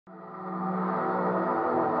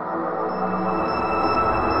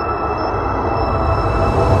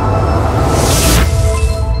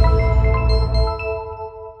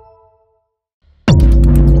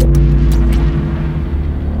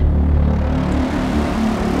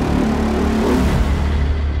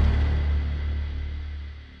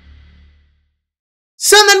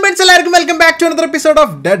and welcome back to another episode of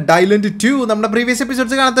Dead Island 2. നമ്മുടെ previous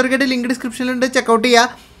episodes കാണാത്തവർക്കായിട്ട് link ഡിസ്ക്രിപ്ഷനിലുണ്ട്, checkout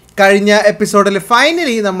ചെയ്യുക. കഴിഞ്ഞ എപ്പിസോഡിൽ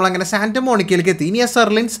finally നമ്മളങ്ങനെ സാന്റ മോണിക്കയിലേക്ക് എത്തി. ഇനി ആ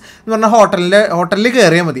സെർലിൻസ് എന്ന് പറഞ്ഞ ഹോട്ടലിൽ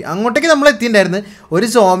കയറിയാൽ മതി. അങ്ങോട്ടേക്ക് നമ്മൾ എത്തിയിട്ടുണ്ടായിരുന്നു. ഒരു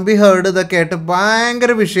സോംബി ഹേർഡ് ഇതൊക്കെ ആയിട്ട്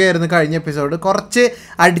ഭയങ്കര വിഷയമായിരുന്നു കഴിഞ്ഞ എപ്പിസോഡ്. കുറച്ച്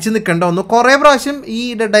അടിച്ച് നിൽക്കേണ്ട വന്നു. കുറേ പ്രാവശ്യം ഈ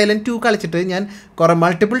ഡെഡ് ഐലൻഡ് 2 കളിച്ചിട്ട് ഞാൻ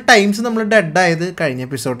മൾട്ടിപ്പിൾ ടൈംസ് നമ്മൾ ഡെഡായത് കഴിഞ്ഞ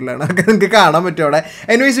എപ്പിസോഡിലാണ്. അതൊക്കെ നിങ്ങൾക്ക് കാണാൻ പറ്റും അവിടെ.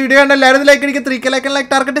 എനിവേസ് വീഡിയോ കണ്ട എല്ലാവരും ലൈക്ക് അടിക്കുക. 3K like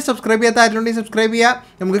target. സബ്സ്ക്രൈബ് ചെയ്യാത്ത ആയിട്ടുണ്ടെങ്കിൽ സബ്സ്ക്രൈബ് ചെയ്യുക.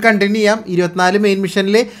 നമുക്ക് കണ്ടിന്യൂ ചെയ്യാം. 24 മെയിൻ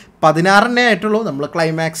മിഷനിൽ 16 ആയിട്ടുള്ളൂ. നമ്മൾ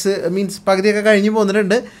ക്ലൈമാക്സ് മീൻസ് പകുതിയൊക്കെ കഴിഞ്ഞ്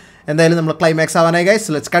പോകുന്നുണ്ട്. എന്തായാലും നമ്മൾ climax ആവാനായി guys.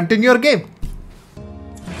 Let's continue your game.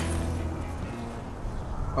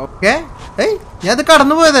 Okay. ഞാൻ അത്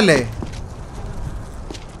കടന്നു പോയതല്ലേ?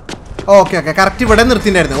 ഓക്കെ ഓക്കെ, കറക്റ്റ് ഇവിടെ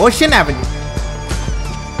നിർത്തിണ്ടായിരുന്നു. Ocean ആവന്യൂ.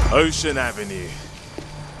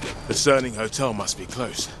 The Serling Hotel must be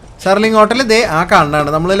close. Serling Hotel ദേ ആ കാണാണ്.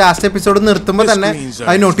 നമ്മൾ ലാസ്റ്റ് എപ്പിസോഡ് നിർത്തുമ്പോൾ തന്നെ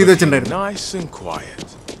അത് നോട്ട് ചെയ്ത് വെച്ചിട്ടുണ്ടായിരുന്നു.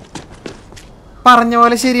 പറഞ്ഞ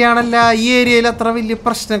പോലെ ശരിയാണല്ല. ഈ ഏരിയയിൽ അത്ര വലിയ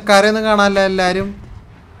പ്രശ്നക്കാരെയൊന്നും കാണാനല്ല. എല്ലാവരും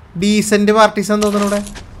ഡീസന്റ് പാർട്ടീസ് എന്ന് തോന്നുന്നു ഇവിടെ.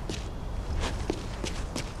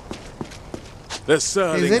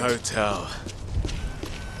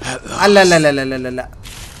 അല്ല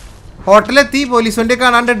ഹോട്ടലെത്തി. പോലീസ് വണ്ടി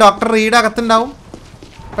കാണാണ്ട്. Doctor read അകത്തുണ്ടാവും.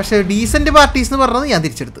 പക്ഷെ ഡീസന്റ് പാർട്ടീസ് എന്ന് പറഞ്ഞത് ഞാൻ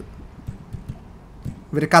തിരിച്ചെടുത്ത്.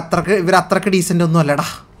 ഇവർ അത്രക്ക് ഡീസന്റ് ഒന്നും അല്ലടാ.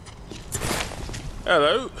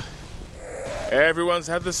 Hello. Everyone's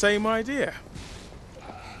had the same idea.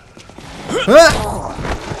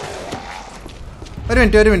 ഒരു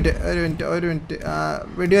മിനിറ്റ്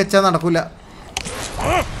വെടി വെച്ചാൽ നടക്കൂല.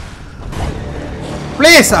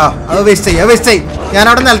 പ്ലീസ്. അത് വേസ്റ്റ് ചെയ്യും. ഞാൻ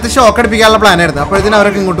അവിടെ നിലത്ത് ഷോക്ക് അടിപ്പിക്കാനുള്ള പ്ലാനായിരുന്നു. അപ്പോഴത്തേനും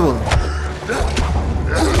അവരൊക്കെ ഇങ്ങോട്ട് പോകുന്നു.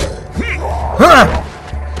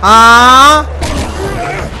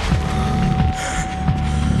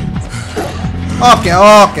 ഓക്കെ.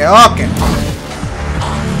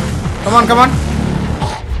 കമോൺ.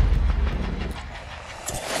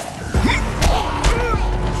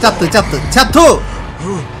 ചത്തു.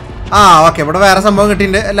 ഓക്കെ, ഇവിടെ വേറെ സംഭവം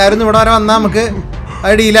കിട്ടിയിട്ടുണ്ട്. എല്ലാവരും ഇവിടെ വരെ വന്നാൽ നമുക്ക്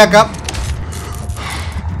അത് ഡീലാക്കാം.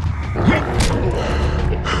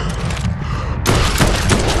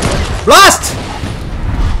 ബ്ലാസ്റ്റ്.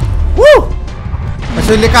 പക്ഷെ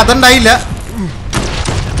വലിയ കഥ ഉണ്ടായില്ല.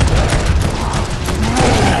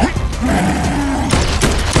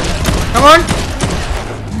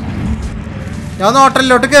 ഞാൻ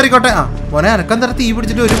ഹോട്ടലിലോട്ട് കയറിക്കോട്ടെ. മോനെ എനക്കെന്താ തീ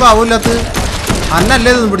പിടിച്ചിട്ട് ഒരു ഭാവമില്ലാത്തത്? അന്നല്ലേ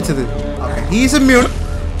ഇതൊന്നും പിടിച്ചത്. Okay, he's immune.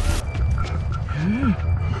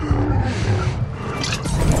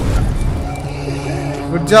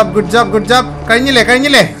 Good job.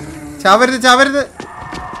 കഴിഞ്ഞില്ലേ? ചാവരുത്.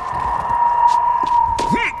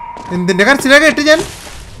 എന്തിന്റെ കരച്ചിലാ കേട്ട് ഞാൻ?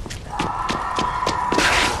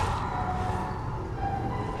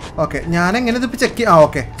 ഓക്കെ, ഞാൻ എങ്ങനെ ഇതിപ്പോ ചെക്ക്?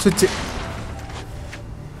 Okay, switch.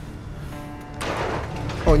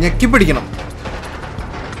 ഞെക്കി പിടിക്കണം.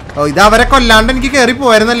 ഇത് അവരെ കൊല്ലാണ്ട് എനിക്ക് കയറി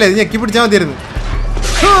പോയിരുന്നല്ലേ. ഇത് ഞെക്കി പിടിച്ചാൽ മതിയായിരുന്നു.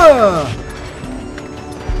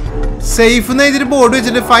 സേഫ് എന്ന് എഴുതിയിട്ട് ബോർഡ്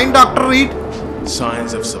വെച്ചിട്ട് find doctor read.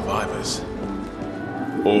 Signs of survivors.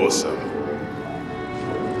 Awesome.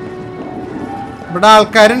 ഇവിടെ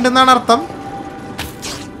ആൾക്കാരുണ്ടെന്നാണ് അർത്ഥം.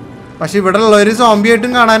 പക്ഷെ ഇവിടെ ഉള്ളവര് സോംബി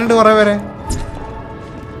ആയിട്ടും കാണാനുണ്ട് കുറെ പേരെ.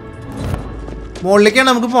 മുകളിലേക്കാണ്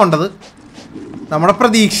നമുക്ക് പോണ്ടത്. നമ്മുടെ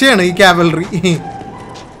പ്രതീക്ഷയാണ് ഈ cavalry.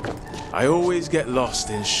 I always get lost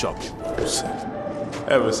in shopping malls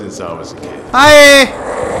ever since I was a kid.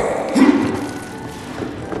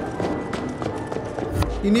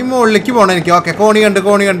 ഇനി മുകളിലേക്ക് പോണം എനിക്ക്. ഓക്കെ, കോണി കണ്ട്.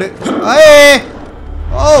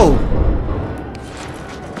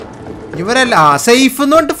 ഇവരല്ല സേഫ്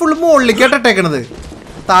എന്ന് പറഞ്ഞിട്ട് ഫുൾ മുകളിലേക്കാണ് ഇട്ടേക്കണത്.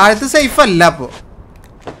 താഴത്ത് സേഫ് അല്ല. അപ്പോ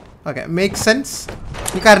ഓക്കെ, മേക്ക് സെൻസ്.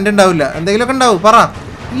 ഈ കറണ്ട് ഉണ്ടാവില്ല. എന്തെങ്കിലുമൊക്കെ ഉണ്ടാവും. പറ.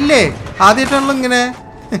 ഇല്ലേ, ആദ്യമായിട്ടാണല്ലോ ഇങ്ങനെ.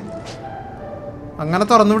 അങ്ങനെ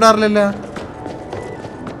തുറന്നു വിടാറില്ലല്ലോ.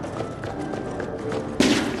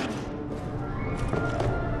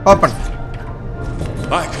 Open.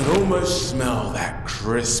 I can almost smell that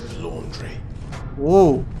crisp laundry.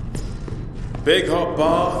 Oh. Big hot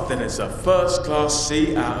bath, then it's a first class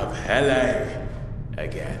seat out of LA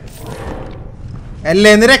again.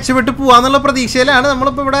 LA-ന്ന് രക്ഷപ്പെട്ട് പോവാന്നുള്ള പ്രതീക്ഷയിലാണ്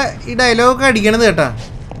നമ്മളിപ്പോൾ ഇവിടെ ഈ ഡയലോഗ് അടിക്കണത് കേട്ടാ.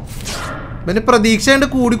 പിന്നെ പ്രതീക്ഷ കൊണ്ട്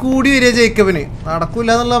കൂടി വരിക ജേക്കബിന്. നടക്കൂല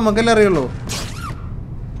എന്നുള്ളത് നമുക്കെല്ലാം അറിയുള്ളൂ.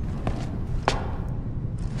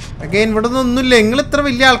 അഗൈൻ ഇവിടെ ഒന്നുമില്ല. നിങ്ങൾ ഇത്ര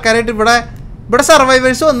വലിയ ആൾക്കാരായിട്ട് ഇവിടെ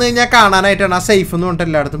സർവൈവേഴ്സ് വന്നു കഴിഞ്ഞാൽ കാണാനായിട്ടാണ് ആ സേഫ് എന്ന് പറഞ്ഞിട്ട്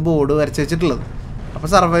എല്ലായിടത്തും ബോർഡ് വരച്ച് വെച്ചിട്ടുള്ളത്. അപ്പോൾ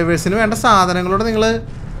സർവൈവേഴ്സിന് വേണ്ട സാധനങ്ങളോട് നിങ്ങൾ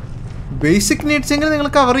ബേസിക് നീഡ്സ് എങ്കിലും നിങ്ങൾ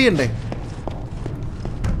കവർ ചെയ്യണ്ടേ.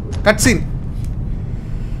 കട്ട്സീൻ.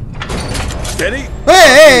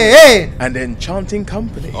 And enchanting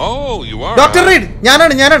company. Oh, you are. Dr. Reed,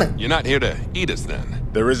 ഞാനാണ്. You're not here to eat us then.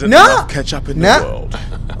 There isn't enough ketchup in the world.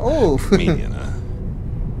 Oh.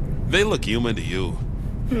 They look human to you.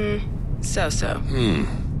 So.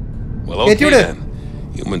 Well, okay then.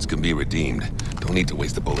 Humans can be redeemed. Don't need to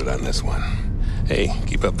waste a bullet on this one. Hey,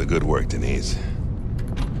 keep up the good work, Denise.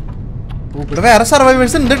 ഇവിടെ വേറെ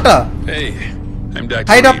survivors ഉണ്ട് കേട്ടോ. Hey, I'm Dr.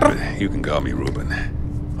 Hi, Reed, Doctor. but you can call me Ruben.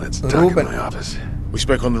 Let's talk in my office. We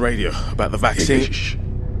spoke on the radio about the vaccine. Shh.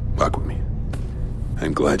 Walk with me.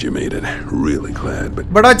 I'm glad you made it. Really glad, but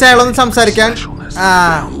ഇവിടെ വെച്ച് അയാളൊന്ന് സംസാരിക്കാൻ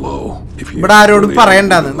ഇവിടെ ആരോടും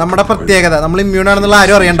പറയണ്ടാന്ന്. നമ്മുടെ പ്രത്യേകത നമ്മൾ immune ആണെന്നുള്ള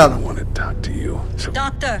ആരും അറിയണ്ടാന്ന്.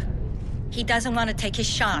 Doctor, he doesn't want to take his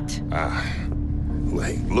shot.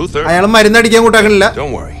 Luther. അയാൾ മരുന്നടിക്കാൻ കൂട്ടാക്കണില്ല.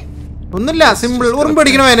 Don't worry. ഒന്നുമില്ല, സിമ്പിൾ. ഉറുമ്പ്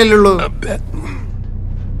അടിക്കണ വേനല്ലേ ഉള്ളൂ.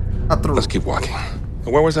 Let's keep walking.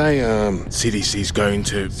 Where was I? CDC's going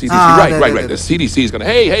to. CDC, right. The CDC is going to.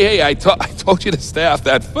 Hey! I told you to stay off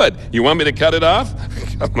that foot. You want me to cut it off?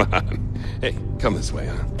 Come on. Hey, come this way,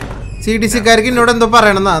 huh? CDC-കാർക്ക് എന്നോട് എന്തോ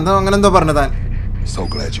പറയണെന്നാ, അങ്ങനെ എന്തോ പറഞ്ഞതാ. So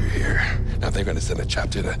glad you're here. Now they're going to send a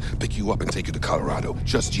chapter to pick you up and take you to Colorado.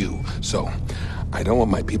 Just you. So I don't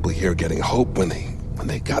want my people here getting hope when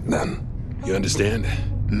they got none. You understand?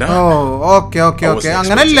 No. Oh, okay.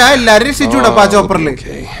 അങ്ങനല്ല, എല്ലാരും രക്ഷിച്ചുകൂടാ ചോപ്പറില്.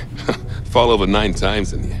 Okay. Fall over 9 times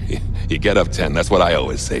and you get up 10. That's what I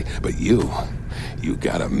always say. But you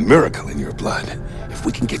got a miracle in your blood. If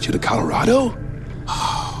we can get you to Colorado,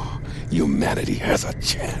 humanity has a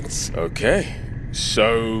chance. Okay. So,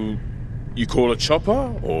 you call a chopper,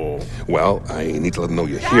 or? Well, I need to let them know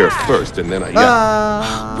you're here first, and then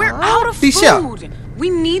We're out of Tisha. food. We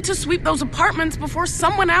need to sweep those apartments before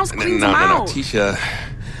someone else cleans them No, out. Tisha.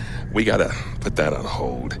 We gotta put that on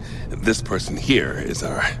hold. This person here is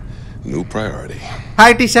our new priority.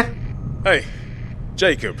 Hi, Tisha. Hey,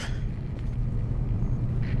 Jacob.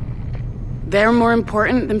 They're more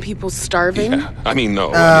important than people starving? Yeah, I mean, no.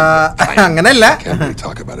 അങ്ങനല്ല. I can't really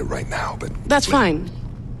talk about it right now, but... That's fine.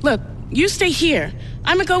 Look, you stay here.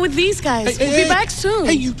 I'm gonna go with these guys. We'll be back soon.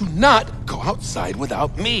 Hey, you do not go outside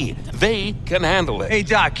without me. They can handle it. Hey,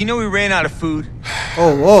 Doc, you know we ran out of food.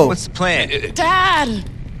 Oh. What's the plan? Dad,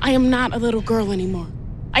 I am not a little girl anymore.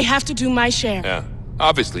 I have to do my share. Yeah,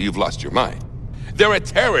 obviously you've lost your mind. There are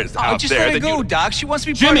terrorists out just there let her that go, Doc. She wants to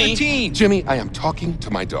be part of the team. Jimmy, I am talking to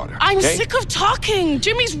my daughter. I'm okay? sick of talking.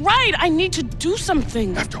 Jimmy's right. I need to do something.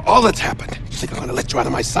 After all that's happened, you think I'm gonna let you out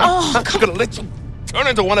of my sight? I'm gonna let you turn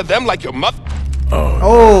into one of them like your mother?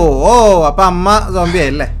 അപ്പൊ അമ്മ zombie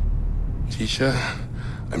ആയില്ലേ? Tisha,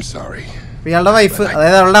 I'm sorry. ഇയാളുടെ wife,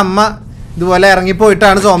 അതായത് അവളുടെ അമ്മ ഇതുപോലെ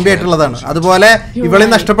ഇറങ്ങിപ്പോയിട്ടാണ് zombie ആയിട്ടുള്ളതാണ്. അതുപോലെ ഇവളെ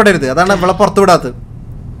നഷ്ടപ്പെടരുത്, അതാണ് ഇവളെ പുറത്തു വിടാത്തത്.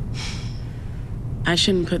 I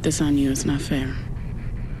shouldn't put this on you. It's not fair.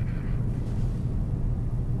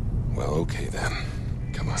 Well, okay then.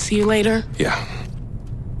 Come on. See you later. Yeah.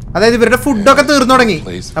 അതായത് ഇവരുടെ ഫുഡൊക്കെ തീർന്നു തുടങ്ങി.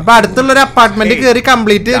 അപ്പൊ അടുത്തുള്ള ഒരു അപ്പാർട്ട്മെന്റ് കയറി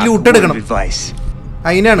കംപ്ലീറ്റ് ലൂട്ട് എടുക്കണം.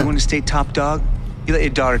 അതിനാണ്. You want to stay top dog? You let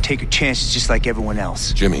your daughter take her chances just like everyone else.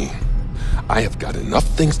 Jimmy, I have got enough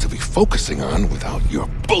things to be focusing on without your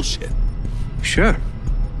bullshit. Sure.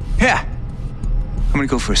 Yeah. I'm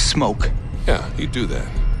gonna go for a smoke. Yeah, you do that.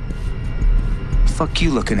 Fuck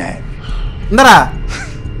you looking at? എന്താ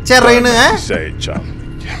ചെറൈണ് Say it, chum.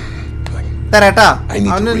 തരാട്ടാ, I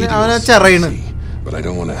need to read അവന് your ചെറൈണ്. but I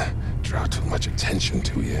don't want to draw too much attention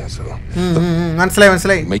to you, so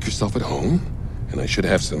മനസ്സിലായി. make yourself at home, and I should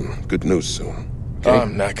have some good news soon. Okay?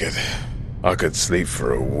 I'm knackered. I could sleep for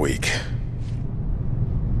a week.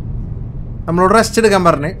 നമ്മളോട് rest എടുക്കാൻ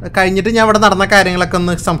പറഞ്ഞു. കഴിഞ്ഞിട്ട് ഞാൻ ഇവിടെ നടന്ന കാര്യങ്ങളൊക്കെ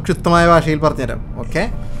ഒന്ന് സംക്ഷിപ്തമായ ഭാഷയിൽ പറഞ്ഞുതരാം. Okay?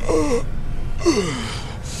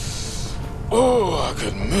 I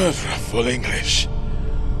could murder a full English.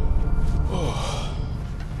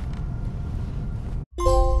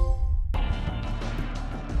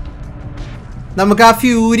 നമുക്ക് ആ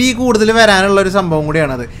ഫ്യൂരി കൂടുതൽ വരാനുള്ള ഒരു സംഭവം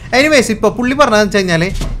കൂടിയാണത്. എനിവേസ്, ഇപ്പോൾ പുള്ളി പറഞ്ഞതെന്ന് വെച്ച് കഴിഞ്ഞാൽ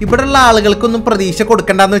ഇവിടെയുള്ള ആളുകൾക്കൊന്നും പ്രതീക്ഷ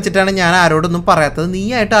കൊടുക്കണ്ടെന്ന് വെച്ചിട്ടാണ് ഞാൻ ആരോടൊന്നും പറയാത്തത്. നീ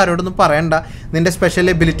ആയിട്ട് ആരോടൊന്നും പറയണ്ട നിൻ്റെ സ്പെഷ്യൽ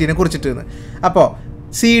എബിലിറ്റീനെ കുറിച്ചിട്ട്. അപ്പോൾ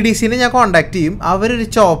CDCനെ ഞാൻ കോൺടാക്ട് ചെയ്യും. അവരൊരു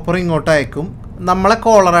ചോപ്പർ ഇങ്ങോട്ട് അയക്കും, നമ്മളെ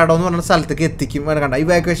കോളറാഡോ എന്ന് പറഞ്ഞ സ്ഥലത്തേക്ക് എത്തിക്കും. കണ്ട,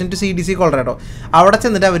 ഇവാക്വേഷൻ ടു CDC കോളറാഡോ. അവിടെ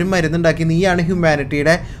ചെന്നിട്ട് അവർ മരുന്നുണ്ടാക്കി. നീയാണ്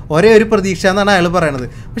ഹ്യൂമാനിറ്റിയുടെ ഒരേ ഒരു പ്രതീക്ഷ എന്നാണ് അയാൾ പറയണത്.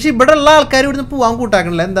 പക്ഷേ ഇവിടെ ഉള്ള ആൾക്കാർ ഇവിടുന്ന് പോകാൻ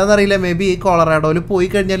കൂട്ടാക്കണില്ല. എന്താണെന്നറിയില്ല. മേ ബി ഈ കോളറാഡോയിൽ പോയി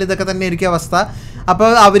കഴിഞ്ഞാൽ ഇതൊക്കെ തന്നെ ആയിരിക്കും അവസ്ഥ. അപ്പോൾ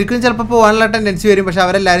അവർക്കും ചിലപ്പോൾ പോകാനുള്ള ടെൻഡൻസി വരും. പക്ഷേ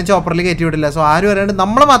അവരെല്ലാവരും ചോപ്പറിൽ കയറ്റി വിടില്ല. സോ ആരും അറിയാണ്ട്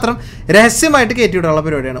നമ്മൾ മാത്രം രഹസ്യമായിട്ട് കയറ്റി വിടാനുള്ള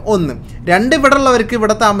പരിപാടിയാണ്. 1. 2, ഇവിടെ ഉള്ളവർക്ക്,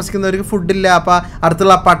 ഇവിടെ താമസിക്കുന്നവർക്ക് ഫുഡില്ല. അപ്പോൾ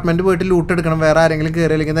അടുത്തുള്ള അപ്പാർട്ട്മെൻറ്റ് പോയിട്ട് ലൂട്ട് എടുക്കണം. വേറെ ആരെങ്കിലും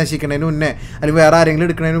കയറി അല്ലെങ്കിൽ നശിക്കുന്നതിന് മുന്നേ, അല്ലെങ്കിൽ വേറെ ആരെങ്കിലും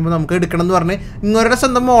എടുക്കുന്നതിന് മുമ്പ് നമുക്ക് എടുക്കണം എന്ന് പറഞ്ഞ് ഇങ്ങോരുടെ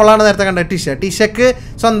സ്വന്തം മോളാണ് നേരത്തെ കണ്ടത് ടിഷക്ക്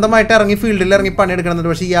സ്വന്തമായിട്ട് ഇറങ്ങി ഫീൽഡിൽ ഇറങ്ങി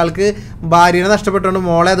പണിയെടുക്കണമെന്നുണ്ട്. പക്ഷേ ഇയാൾക്ക് ഭാര്യനെ നഷ്ടപ്പെട്ടുകൊണ്ട്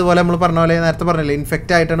മോളെ അതുപോലെ നമ്മൾ പറഞ്ഞ പോലെ നേരത്തെ പറഞ്ഞില്ലേ,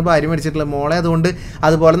 ഇൻഫെക്റ്റ് ആയിട്ടാണ് ഭാര്യ മരിച്ചിട്ടുള്ളത്. മോളെ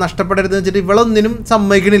അതുപോലെ നഷ്ടപ്പെടരുത് വെച്ചിട്ട് ഇവളൊന്നിനും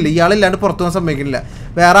സമ്മതിക്കണില്ല. ഇയാളില്ലാണ്ട് പുറത്തു പോകാൻ സമ്മതിക്കണില്ല.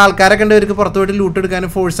 വേറെ ആൾക്കാരൊക്കെ ഉണ്ട്, ഇവർക്ക് പുറത്ത് പോയിട്ട് ലൂട്ട് എടുക്കാനും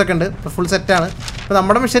ഫോഴ്സൊക്കെ ഉണ്ട്. ഫുൾ സെറ്റാണ്. അപ്പോൾ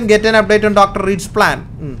നമ്മുടെ mission get an update on doctor reads plan.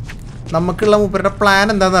 നമുക്കുള്ള മൂപ്പരുടെ പ്ലാൻ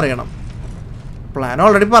എന്താണെന്ന് അറിയണം. പ്ലാൻ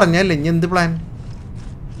ഓൾറെഡി പറഞ്ഞല്ലേ, ഇനി എന്ത് പ്ലാൻ?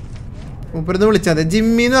 മൂപ്പരുന്ന് വിളിച്ചാൽ മതി.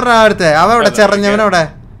 ജിമ്മി എന്ന് പറഞ്ഞ അടുത്ത് അവൻ എവിടെ? ചെറഞ്ഞവനവിടെ.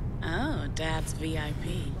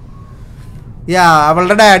 യാ,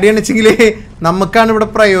 അവളുടെ ഡാഡി ആണെച്ചെങ്കിൽ നമുക്കാണ് ഇവിടെ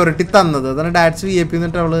പ്രയോറിറ്റി തന്നത്. അതാണ് ഡാഡ്സ് VIP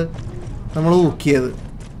എന്നിട്ട് അവള് നമ്മൾ ഊക്കിയത്.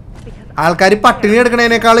 ആൾക്കാർ പട്ടിണി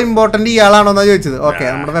എടുക്കണേനേക്കാളും ഇമ്പോർട്ടന്റ് ഇയാളാണോ എന്നാ ചോദിച്ചത്. ഓക്കെ,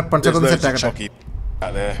 നമ്മുടെ വെപ്പൺസ് ഒക്കെ ഒന്ന് സെറ്റ് ആക്കട്ടെ.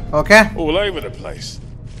 ഓക്കെ,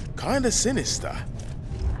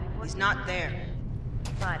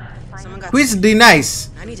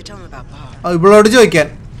 ഇവളോട് ചോദിക്കാൻ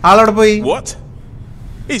ആളവിടെ പോയി.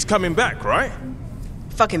 He's coming back, right?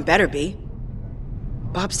 Fucking better be.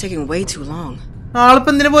 Bob's taking way too long. ആളിപ്പോ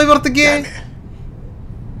എന്തിനാ പോയി പുറത്തേക്ക്?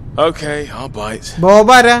 Okay, I'll bite.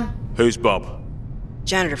 ബോബ് ആരാ? Who's Bob?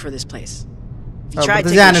 Janitor for this place. If you tried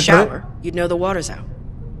taking a shower, you'd know the water's out.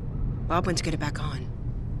 Bob went to get it back on.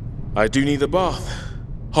 I do need a bath.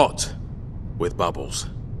 Hot. With bubbles.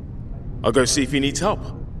 I'll go see if he needs help.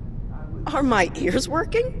 Are my ears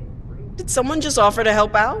working? Did someone just offer to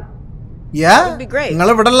help out? Yeah. നിങ്ങൾ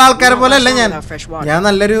ഇവിടെ ഉള്ള ആൾക്കാരെ പോലെ അല്ല ഞാൻ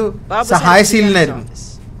നല്ലൊരു സഹായശീലനായിരുന്നു.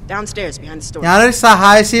 Downstairs behind the store. ഞാനൊരു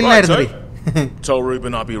സഹായശീലനായിരുന്നു. Tell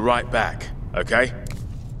Ruben I'll be right back. Okay?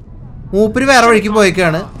 മൂപ്പര് വേറെ വഴിക്ക്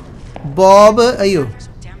പോയിക്കാണ്. ബോബ്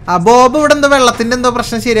ബോബ് ഇവിടെ എന്തോ വെള്ളത്തിന്റെ എന്തോ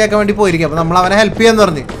പ്രശ്നം ശരിയാക്കാൻ വേണ്ടി പോയിരിക്കും. അപ്പൊ നമ്മൾ അവനെ ഹെൽപ്പ് ചെയ്യാന്ന്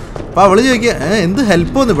പറഞ്ഞു. അപ്പൊ അവള് ചോദിക്കുക, എന്ത്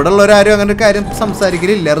ഹെൽപ്പ് ഒന്നും ഇവിടെ ഉള്ളവരാരും അങ്ങനെ ഒരു കാര്യം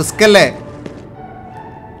സംസാരിക്കലില്ല, റിസ്ക് അല്ലേ?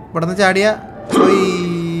 ഇവിടെ നിന്ന് ചാടിയ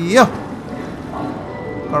അയ്യോ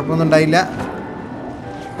കുഴപ്പമൊന്നും ഉണ്ടായില്ല.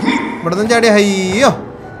 ഇവിടെ നിന്ന് ചാടിയ അയ്യോ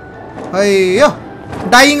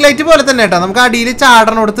ഡൈയിങ് ലൈറ്റ് പോലെ തന്നെ കേട്ടോ. നമുക്ക് അടിയിൽ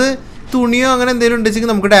ചാടണോടത്ത് തുണിയോ അങ്ങനെ എന്തെങ്കിലും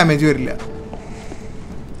ഉണ്ടെങ്കിൽ നമുക്ക് ഡാമേജ് വരില്ല.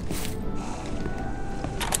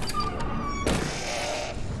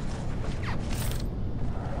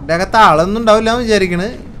 എൻ്റെ അകത്ത് ആളൊന്നും ഉണ്ടാവില്ല എന്ന് വിചാരിക്കണ്.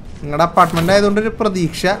 നിങ്ങളുടെ അപ്പാർട്ട്മെന്റ് ആയതുകൊണ്ടൊരു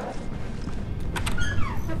പ്രതീക്ഷ.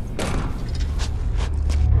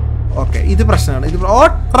 ഓക്കെ, ഇത് പ്രശ്നമാണ്. ഇത് ഓ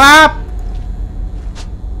ട്രാപ്പ്.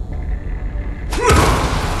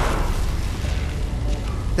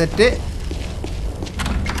 തെറ്റ്.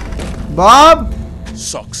 Bob,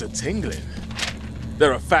 socks are tingling.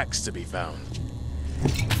 There are facts to be found.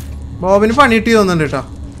 ബോബിന് പണിയിട്ട് തോന്നുന്നുണ്ട് കേട്ടോ.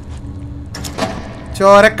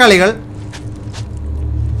 ചോരക്കളികൾ.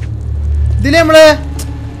 ഇതില് നമ്മള്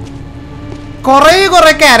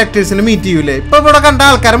കൊറേ ക്യാരക്ടേഴ്സിന് മീറ്റ് ചെയ്യൂലേ. ഇപ്പൊ ഇവിടെ കണ്ട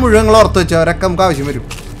ആൾക്കാരെ മുഴുവൻ നിങ്ങൾ ഓർത്ത് വെച്ചോ, അവരൊക്കെ നമുക്ക് ആവശ്യം വരും.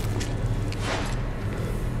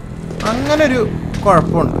 അങ്ങനൊരു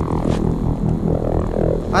കുഴപ്പമുണ്ട്.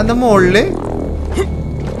 അതിന്റെ മുകളില്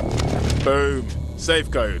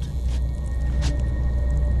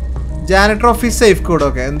ജാനറ്റർ ഓഫീസ് സേഫ് കോഡ്.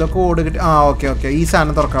 ഓക്കെ, എന്തോ കോഡ് കിട്ടി. ഓക്കെ ഈ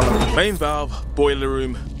സാധനം തുറക്കാനുള്ളത്. Main valve, boiler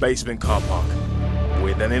room, basement car park.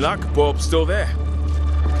 With any luck, Bob's still there.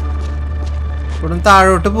 ഇവിടെ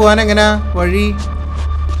താഴോട്ട് പോവാൻ എങ്ങനാ വഴി?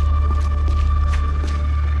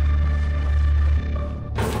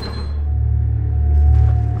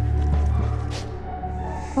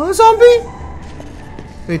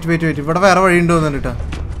 വെയിറ്റ് ഇവിടെ വേറെ വഴി ഉണ്ട് തോന്നുന്നുണ്ട് കേട്ടോ.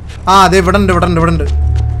 അതെ, ഇവിടെ ഉണ്ട്.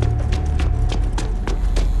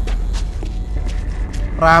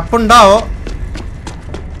 റാപ്പ് ഉണ്ടാവോ?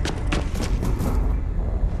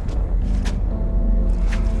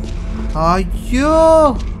 അയ്യോ,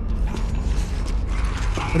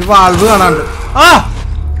 ഒരു വാൾവ് കാണാണ്ട്.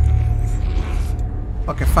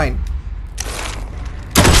 Okay fine.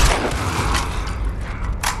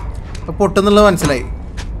 പൊട്ടുന്നുള്ളത് മനസ്സിലായി.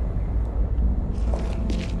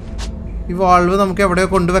 ഈ വാൾവ് നമുക്ക് എവിടെയോ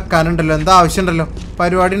കൊണ്ടുവെക്കാനുണ്ടല്ലോ. എന്താ ആവശ്യമുണ്ടല്ലോ,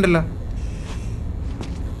 പരിപാടി ഉണ്ടല്ലോ.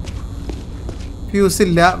 ഫ്യൂസ്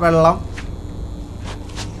ഇല്ല, വെള്ളം.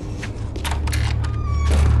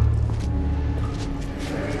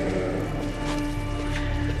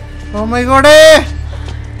 Oh my God.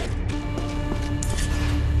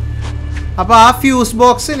 അപ്പൊ ആ ഫ്യൂസ്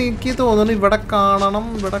ബോക്സ് എനിക്ക് തോന്നുന്നു ഇവിടെ കാണണം.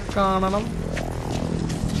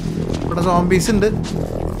 ഇവിടെ സോംബീസ് ഉണ്ട്.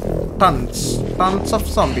 Tons of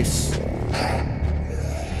zombies.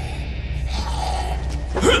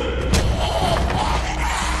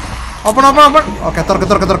 Open. Okay,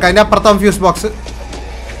 തുറക്ക. അതിന്റെ അപ്പുറത്താവും ഫ്യൂസ് ബോക്സ്.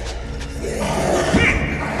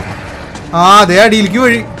 അതേ അടിയിലേക്ക്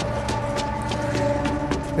വഴി.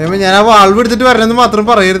 ഞാൻ ആ വാൾവ് എടുത്തിട്ട് വരണമെന്ന് മാത്രം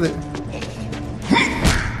പറയരുത്.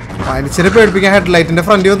 മനുഷ്യരെ പേടിപ്പിക്കാൻ ഹെഡ്ലൈറ്റിന്റെ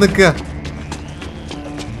ഫ്രണ്ടിൽ വന്ന് നിൽക്കുക.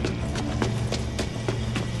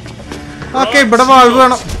 ഓക്കെ, ഇവിടെ വാൾവ്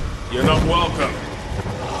വേണം.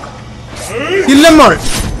 ഇല്ലമ്മോൾ.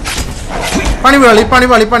 പണിപാളി.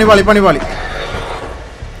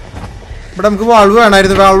 ഇവിടെ നമുക്ക് വാൾവ്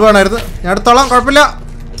വേണമായിരുന്നു. ഞാൻ എടുത്തോളാം, കുഴപ്പമില്ല.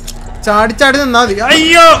 ചാടി നിന്നാ മതി.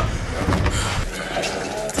 അയ്യോ,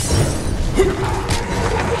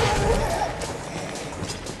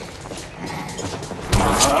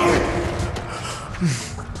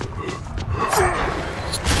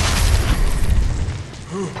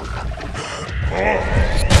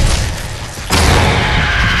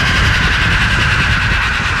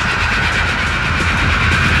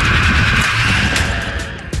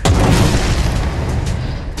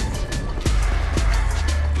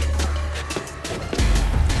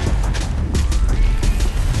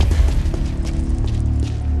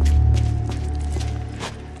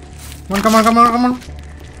 come on.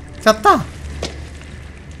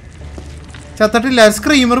 ചത്തിട്ടില്ല.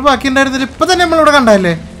 സ്ക്രീമർ ബാക്കി ഉണ്ടായിരുന്നില്ല. ഇപ്പൊ തന്നെ നമ്മളിവിടെ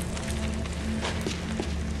കണ്ടല്ലേ.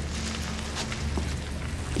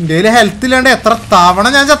 ഇന്ത്യയിൽ ഹെൽത്ത് ഇല്ലാണ്ട് എത്ര തവണ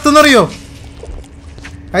ഞാൻ ചത്തെന്നറിയോ?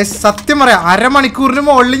 സത്യം പറയാം, അരമണിക്കൂറിന്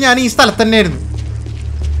മുകളിൽ ഞാൻ ഈ സ്ഥലത്ത് തന്നെ ആയിരുന്നു.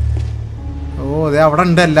 ഓ അതെ, അവിടെ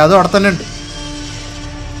ഉണ്ട്, എല്ലാതും അവിടെ തന്നെ ഉണ്ട്.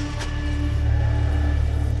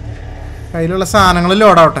 കയ്യിലുള്ള സാധനങ്ങൾ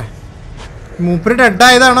ലോഡാവട്ടെ. മൂപ്പര് ഡെഡ്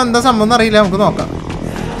ആയതാണോ എന്താ സംഭവം എന്നറിയില്ല, നമുക്ക് നോക്കാം.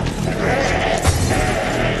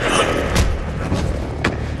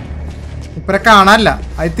 മൂപ്പരെ കാണാനില്ല.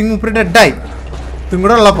 ഐ തിങ്ക് മൂപ്പര് ഡെഡായി. ഇതും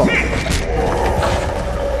കൂടെ ഉള്ളപ്പോ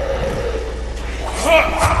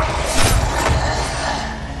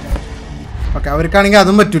ഓക്കെ, അവർക്കാണെങ്കിൽ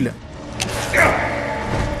അതും പറ്റൂല.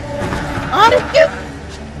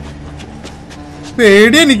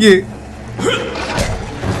 പേടി എനിക്ക്.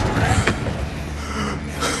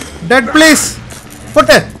 Dead please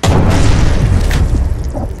പൊട്ടെ.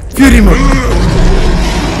 Fury mode.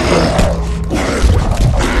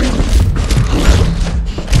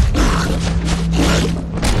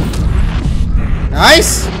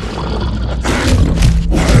 Nice.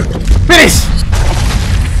 Finish.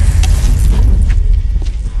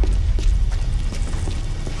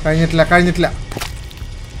 കഴിഞ്ഞിട്ടില്ല.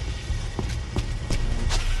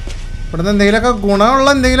 ഇവിടുന്ന് എന്തെങ്കിലുമൊക്കെ ഗുണമുള്ള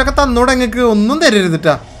എന്തെങ്കിലുമൊക്കെ തന്നൂടെ. നിങ്ങൾക്ക് ഒന്നും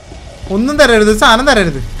തരരുതിട്ടാ, ഒന്നും തരരുത്, സാധനം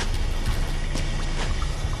തരരുത്.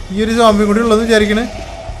 ഈ ഒരു സോംബി കൂടി ഉള്ളതെന്ന് വിചാരിക്കണ്.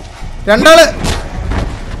 രണ്ടാള്.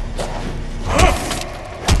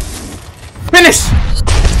 ഫിനിഷ്.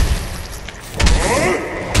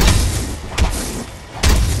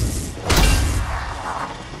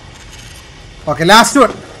 Okay, last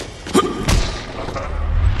one.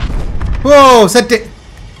 ഓ സെറ്റ്.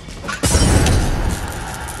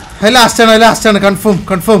 ലാസ്റ്റ് ആണ്.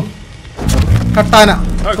 Confirm. കട്ടാന.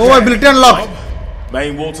 Oh ability unlock.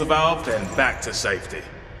 Main water valve, then back to safety.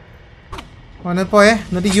 ഓനെ പോയേ.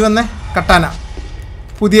 എന്നിട്ട് ഈ വന്നേ കട്ടാന.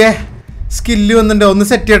 പുതിയ സ്കില്ല് വന്നിട്ടുണ്ട്. ഒന്ന്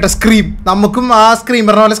സെറ്റ് ചെയ്യട്ടെ. സ്ക്രീം. നമുക്കും ആ സ്ക്രീം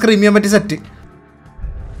പറഞ്ഞ പോലെ സ്ക്രീം ചെയ്യാൻ പറ്റിയ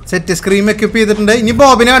സെറ്റ് സ്ക്രീം എക്യൂപ്പ് ചെയ്തിട്ടുണ്ട്. ഇനി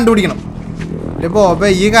ബോബിനെ കണ്ടുപിടിക്കണം. ബോബ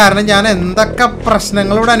ഈ കാരണം ഞാൻ എന്തൊക്കെ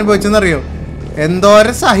പ്രശ്നങ്ങൾ ഇവിടെ അനുഭവിച്ചെന്നറിയോ?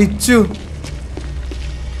 എന്തോരം സഹിച്ചു.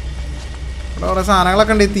 ഇവിടെ കുറേ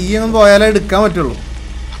സാധനങ്ങളൊക്കെ ഉണ്ട്. തീയൊന്നും പോയാലേ എടുക്കാൻ പറ്റുള്ളൂ.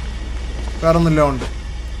 വേറെ ഒന്നുമില്ല ഉണ്ട്.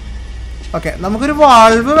 ഓക്കെ, നമുക്കൊരു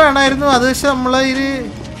വാൾവ് വേണമായിരുന്നു. അത് പക്ഷെ നമ്മളെ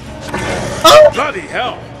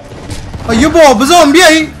അയ്യോ, ബോബ് സോംബി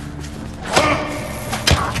ആയി.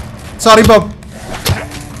 Sorry Bob.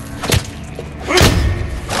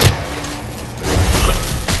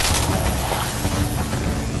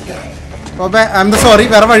 Bob I am sorry.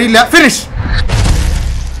 വേറെ വഴിയില്ല. Finish.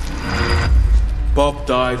 Bob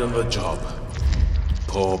died on the job.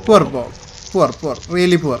 Poor Bob. Poor.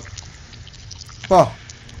 Really poor.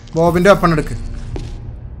 ബോബിന്റെ weapon എടുക്ക്.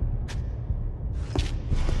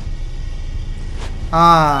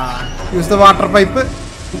 Use the water pipe.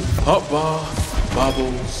 Hot bath,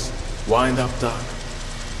 bubbles, wind up duck,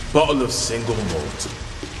 bottle of single malt.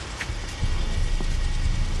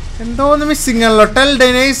 എന്തോന്ന് missing ആണല്ലോ. Tell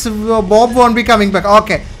ഡെനൈസ് Bob won't be coming back.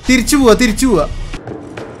 Okay, തിരിച്ചു പോവാ.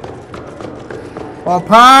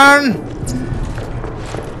 Open.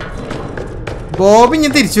 Bob ഇനി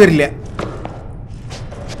തിരിച്ചു വരില്ല.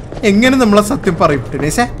 എങ്ങനെ നമ്മളെ സത്യം പറയും?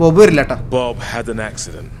 ഡെനൈസേ, ബോബ് വരില്ല കേട്ടോ. Bob had an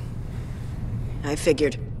accident. I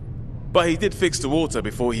figured. But he did fix the water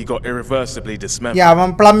before he got irreversibly dismantled. അവൻ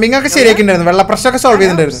പ്ലംബിംഗ് ഒക്കെ ശരിയാക്കിണ്ടായിരുന്നു. വെള്ള പ്രശ്നമൊക്കെ സോൾവ്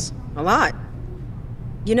ചെയ്തിട്ടുണ്ടായിരുന്നു. A lot.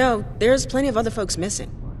 You know, there's plenty of other folks missing.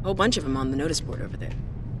 A whole bunch of them on the notice board over there.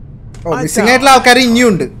 Missing ആയിട്ടുള്ള ആൾക്കാർ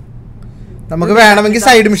ഇനിയുണ്ട്. നമുക്ക് വേണമെങ്കിൽ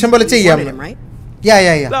സൈഡ് മിഷൻ പോലെ ചെയ്യാം.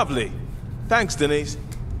 Lovely. Thanks, Denise.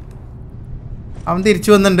 അവൻ തിരിച്ചു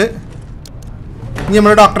വന്നിട്ടുണ്ട്. ഇനി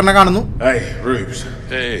നമ്മൾ ഡോക്ടറിനെ കാണുന്നു. Hey, Rubes.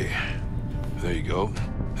 Hey. There you go.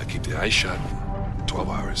 Now keep the eyes shut. 12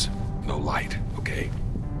 hours. No light, okay?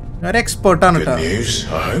 ഒരു എക്സ്പേർട്ട് ആണ് കേട്ടോ. Good news,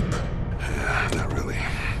 I hope. Not really.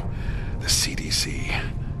 The CDC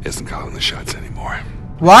isn't calling the shots anymore.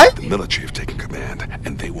 Why? The military have taken command,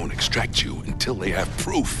 and they won't extract you until they have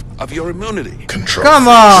proof of your immunity. Control. Come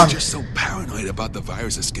on. They're just so paranoid about the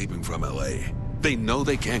virus escaping from LA. They know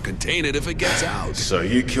they can't contain it if it gets out. So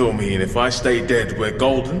you kill me, and if I stay dead, we're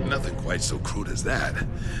golden? Nothing quite so crude as that.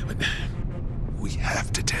 But we have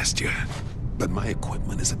to test you. But my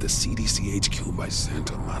equipment is at the CDC HQ by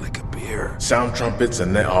Santa Monica Pier. Sound trumpets and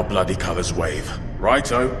let our bloody colors wave.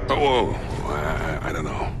 Righto. Oh, I don't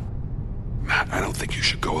know. I don't think you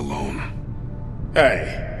should go alone. Hey,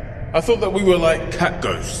 I thought that we were like cat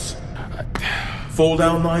ghosts. Fall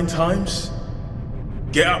down 9 times?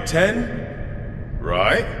 Get up 10?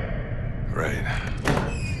 Right? Right.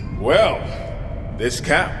 Well, this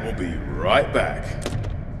cat will be right back.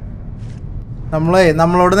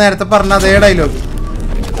 നമ്മളോട് നേരത്തെ പറഞ്ഞ അതേ dialogue.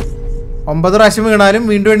 9 പ്രാവശ്യം വീണാലും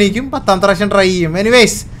വീണ്ടും എണീക്കും, 10ാമത്തെ പ്രാവശ്യം try ചെയ്യും.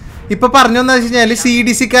 എനിവേസ് ഇപ്പോൾ പറഞ്ഞതെന്ന് വെച്ച് കഴിഞ്ഞാൽ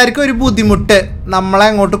CDCക്കാർക്ക് ഒരു ബുദ്ധിമുട്ട് നമ്മളെ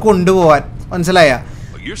അങ്ങോട്ട് കൊണ്ടുപോകാൻ, മനസ്സിലായ?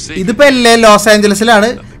 ഇതിപ്പോൾ ലോസ് ആഞ്ചലസിലാണ്.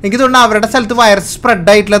 എനിക്ക് തോന്നുന്നു അവരുടെ സ്ഥലത്ത് വൈറസ് സ്പ്രെഡ്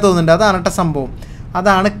ആയിട്ടില്ല തോന്നുന്നുണ്ട്. അതാണ് കേട്ടോ സംഭവം,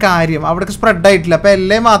 അതാണ് കാര്യം. അവിടേക്ക് സ്പ്രെഡ് ആയിട്ടില്ല.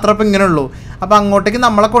 അപ്പോൾ മാത്രമേ ഇപ്പോൾ ഇങ്ങനെ ഉള്ളൂ. അപ്പോൾ അങ്ങോട്ടേക്ക്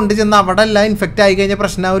നമ്മളെ കൊണ്ടു ചെന്ന് അവിടെ എല്ലാം ഇൻഫെക്റ്റ് ആയി കഴിഞ്ഞാൽ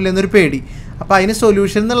പ്രശ്നമാവില്ല എന്നൊരു പേടി. അപ്പോൾ അതിന്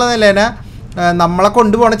സൊല്യൂഷൻ എന്നുള്ള നിലേന നമ്മളെ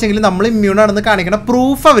കൊണ്ടുപോകണമെങ്കിൽ നമ്മൾ ഇമ്മ്യൂണാണെന്ന് കാണിക്കണം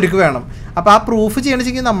പ്രൂഫ് അവർക്ക് വേണം. അപ്പോൾ ആ പ്രൂഫ്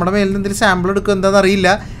ചെയ്യണമെങ്കിൽ നമ്മുടെ മേലിൽ നിന്ന് എന്തെങ്കിലും സാമ്പിൾ എടുക്കുക എന്താണെന്ന് അറിയില്ല.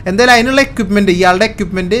 എന്തായാലും അതിനുള്ള എക്യുപ്മെൻറ്റ്, ഇയാളുടെ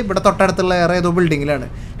എക്യുപ്മെൻറ്റ് ഇവിടെ തൊട്ടടുത്തുള്ള ഏതോ ബിൽഡിങ്ങിലാണ്,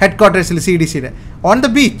 head ക്വാർട്ടേഴ്സിൽ CDCയുടെ on the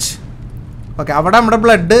beach. Okay, അവിടെ നമ്മുടെ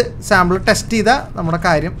ബ്ലഡ് സാമ്പിൾ ടെസ്റ്റ് ചെയ്താൽ നമ്മുടെ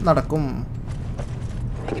കാര്യം നടക്കും.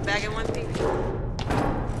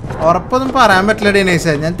 ഉറപ്പൊന്നും പറയാൻ പറ്റില്ല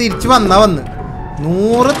ഡീനേഴ്സ്. ഞാൻ തിരിച്ച് വന്ന്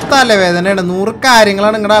 100 തലവേദനയാണ്, 100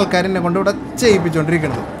 കാര്യങ്ങളാണ് നിങ്ങളുടെ ആൾക്കാർ എന്നെ കൊണ്ട് ഇവിടെ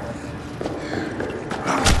ചെയ്യിപ്പിച്ചുകൊണ്ടിരിക്കുന്നത്.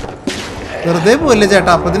 വെറുതെ പോയില്ലേ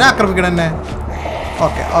ചേട്ടാ, അപ്പോൾ ഇതിനെ ആക്രമിക്കണം എന്നെ.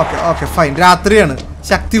 Okay fine. രാത്രിയാണ്,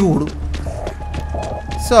 ശക്തി കൂടും.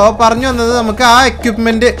 സോ പറഞ്ഞു വന്നത് നമുക്ക് ആ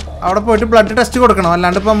എക്യുപ്മെൻറ്റ് അവിടെ പോയിട്ട് ബ്ലഡ് ടെസ്റ്റ് കൊടുക്കണം.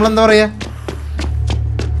 അല്ലാണ്ട് ഇപ്പോൾ നമ്മളെന്താ പറയുക,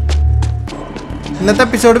 ഇന്നത്തെ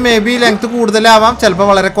എപ്പിസോഡ് മേ ബി ലെങ്ത് കൂടുതലാവാം, ചിലപ്പോൾ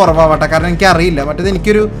വളരെ കുറവാവട്ടെ. കാരണം എനിക്ക് അറിയില്ല, മറ്റേത്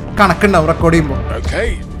എനിക്കൊരു കണക്കുണ്ടാവും റെക്കോർഡ് ചെയ്യുമ്പോൾ.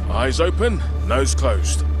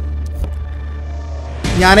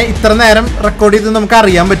 ഞാൻ ഇത്ര നേരം റെക്കോർഡ് ചെയ്ത് നമുക്ക്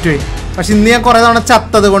അറിയാൻ പറ്റുമേ. പക്ഷെ ഇന്ന് ഞാൻ കുറേ തവണ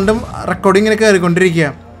ചത്തത് കൊണ്ടും റെക്കോർഡിങ് ഇങ്ങനെ കയറിക്കൊണ്ടിരിക്കുക.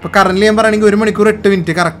 ഇപ്പോൾ കറൻറ്റ്ലി ഞാൻ പറയുകയാണെങ്കിൽ 1 മണിക്കൂർ 8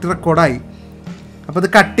 മിനിറ്റ് കറക്റ്റ് റെക്കോർഡായി. അപ്പോൾ ഇത്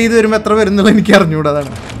കട്ട് ചെയ്ത് വരുമ്പോൾ എത്ര വരുന്നുള്ളത് എനിക്ക്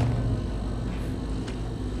അറിഞ്ഞുകൂടാതാണ്.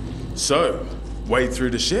 So, wade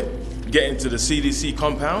through the ship, get into the CDC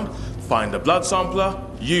compound, find a blood sampler,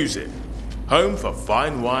 use it. Home for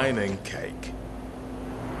fine wine and cake.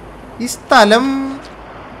 ഈ സ്ഥലം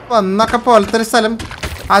വന്നൊക്കെ പോലത്തെ ഒരു സ്ഥലം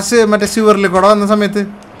മറ്റേ സ്യൂവറിൽ കൂടെ വന്ന സമയത്ത്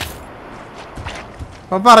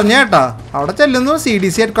അപ്പോൾ പറഞ്ഞ കേട്ടാ, അവിടെ ചെല്ലുന്നു,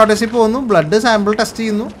 CDC ഹെഡ് ക്വാർട്ടേഴ്സിൽ പോകുന്നു, ബ്ലഡ് സാമ്പിൾ ടെസ്റ്റ്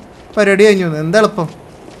ചെയ്യുന്നു, പരിപാടി കഴിഞ്ഞു. എന്താ എളുപ്പം?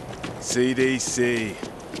 CDC,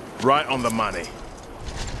 right on the money.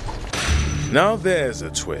 Now there's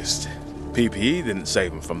a twist. PPE didn't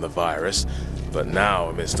save them from the virus, but now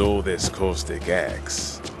amidst all this caustic X.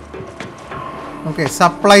 Okay,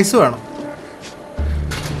 supplies വേണം.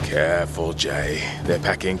 Careful, Jay. They're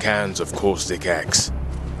packing cans of caustic X.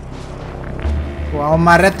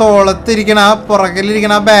 അവന്മാരെ തോളത്തിരിക്കണ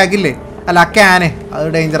പുറകിലിരിക്കണ ബാഗില്ലേ, അല്ല ആ can, അത്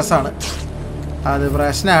dangerous ആണ്, അത്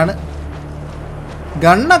പ്രശ്നമാണ്.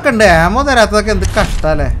 ഗണ്ണൊക്കെ ഉണ്ട്, ആമോ തരാത്തതൊക്കെ എന്ത്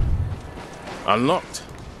കഷ്ടല്ലേ. Unlocked.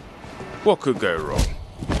 What could go wrong?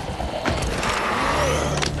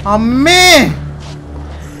 അമ്മേ,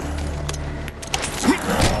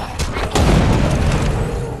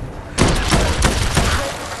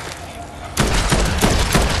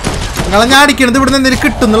 നിങ്ങളെ ഞാൻ അടിക്കണത് ഇവിടുന്ന് എന്തെങ്കിലും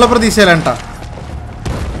കിട്ടുന്നുള്ള പ്രതീക്ഷയിലാണ് കേട്ടോ.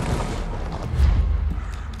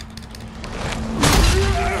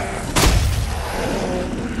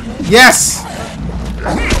 യെസ്,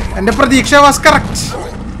 എൻ്റെ പ്രതീക്ഷ വാസ് കറക്റ്റ്.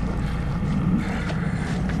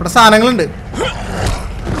 ഇവിടെ സാധനങ്ങളുണ്ട്.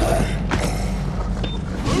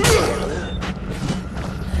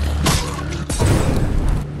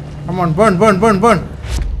 Come on, burn.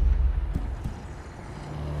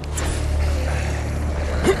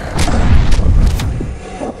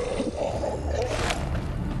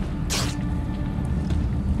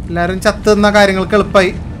 എല്ലാവരും ചത്തുന്ന കാര്യങ്ങൾക്ക്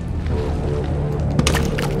എളുപ്പമായി.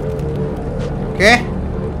 Okay,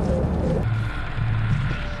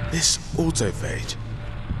 This autophage.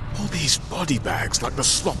 All these body bags like the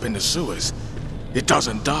slop in the sewers. It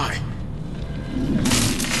doesn't die.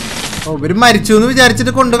 ഇവര് മരിച്ചു എന്ന്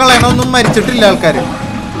വിചാരിച്ചിട്ട് കൊണ്ട് കളയണമൊന്നും മരിച്ചിട്ടില്ല ആൾക്കാർ.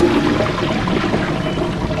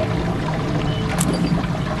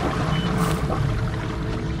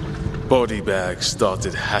 Body bags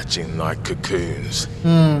started hatching like cocoons.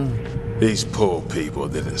 These poor people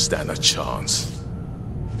didn't stand a chance.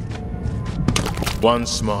 One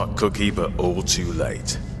smart cookie, but all too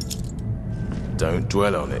late. Don't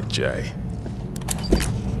dwell on it, Jay.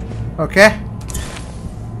 Okay.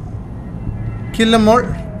 Kill them all.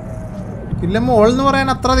 Kill them all എന്ന് പറയാൻ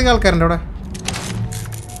അത്ര അധികം ആൾക്കാരുണ്ട് അവിടെ.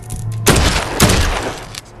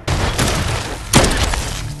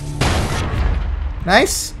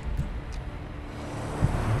 Nice.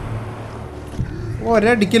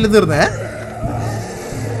 ഒരടിക്കല് തീർന്നേ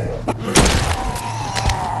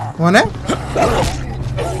മോനെ,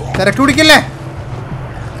 തിരക്ക് പിടിക്കല്ലേ.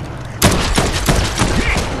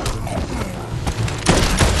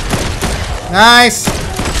 Nice.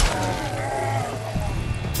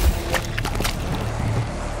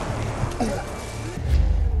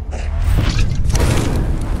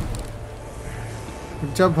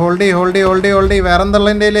 Hold വേറെന്തള്ള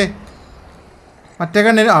എൻ്റെ കയ്യില് മറ്റേ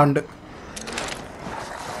കണ്ണിന് ഉണ്ട്.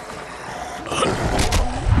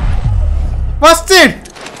 First aid.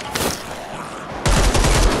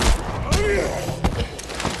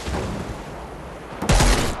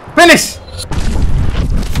 Finish.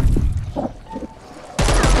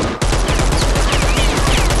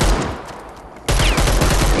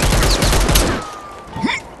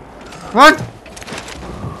 What?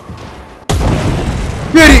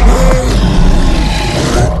 Beauty.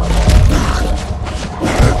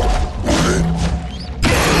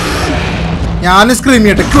 ഞാൻ സ്ക്രീം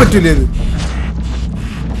ചെയ്യട്ടെ പറ്റൂല ഇത്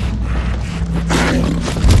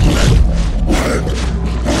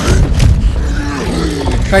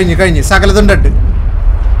കഴിഞ്ഞ് സകലതുണ്ടിട്ട്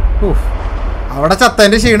അവിടെ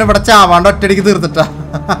ചത്തതിന്റെ ക്ഷീണം ഇവിടെ ചാവാണ്ട് ഒറ്റയടിക്ക് തീർത്തിട്ടാ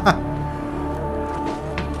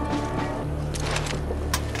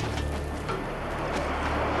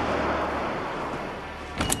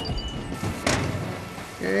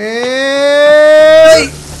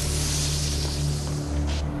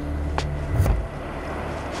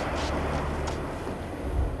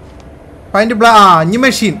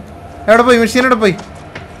മെഷീൻ എവിടെ പോയി മെഷീൻ എവിടെ പോയി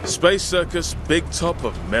Space circus, big top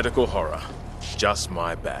of medical horror. Just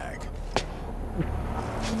my bag.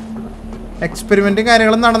 എക്സ്പെരിമെന്റും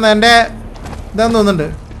കാര്യങ്ങളും നടന്നതിന്റെ ഇതാന്ന് തോന്നുന്നുണ്ട്.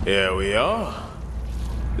 Here we are.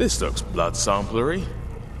 This looks blood samplery.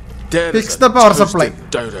 Fix the power supply.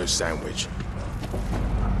 Dodo sandwich.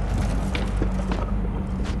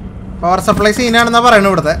 Power supply സീനാണെന്നാ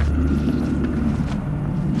പറയുന്നത് ഇവിടുത്തെ.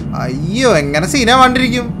 അയ്യോ എങ്ങനെ സീനാ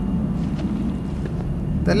വേണ്ടിരിക്കും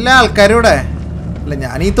ഇതെല്ലാം ആൾക്കാരിവിടെ അല്ല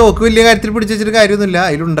ഞാൻ ഈ തോക്ക് വലിയ കാര്യത്തിൽ പിടിച്ചു വെച്ചിട്ട് കാര്യമൊന്നുമില്ല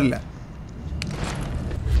അതിലുണ്ടല്ല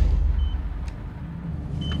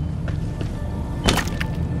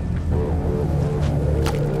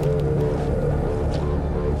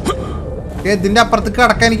ഇതിന്റെ അപ്പുറത്തേക്ക്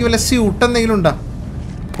കടക്കാൻ എനിക്ക് വല്ല സ്യൂട്ട് എന്തെങ്കിലും ഉണ്ടോ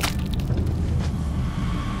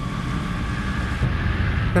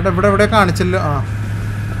ചേട്ടാ ഇവിടെ എവിടെ കാണിച്ചല്ലോ ആ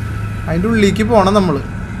അതിൻ്റെ ഉള്ളിലേക്ക് പോണം നമ്മള്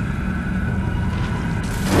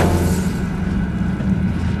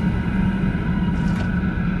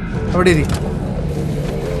അവിടെ ഇരി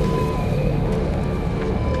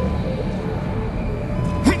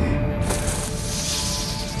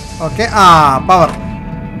ഓക്കെ ആ പവർ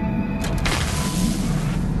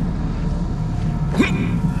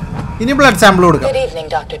ഇനി ബ്ലഡ് സാമ്പിൾ കൊടുക്കാം Good evening,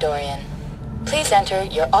 Dr. Dorian. Please enter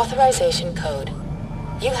your authorization code.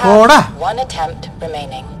 You have one attempt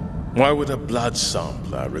remaining. Why would a blood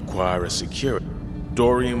sampler require a security?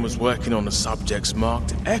 Dorian was working on the subjects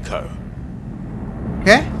marked Echo.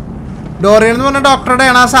 Okay? Dorian എന്ന് പറഞ്ഞ ഡോക്ടറുടെ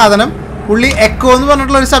ആണ് ആ സാധനം പുള്ളി echo എന്ന്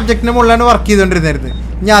പറഞ്ഞിട്ടുള്ള ഒരു സബ്ജക്റ്റിന്റെ മുകളിലാണ് വർക്ക് ചെയ്തുകൊണ്ടിരുന്നത്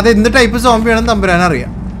ഞാൻ അത് എന്ത് ടൈപ്പ് സോംബിയാണെന്ന് തമ്പുരാൻ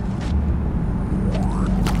അറിയാം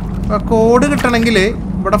കോഡ് കിട്ടണമെങ്കിൽ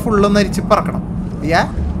ഇവിടെ ഫുള്ളൊന്ന് അരിച്ച് പറക്കണം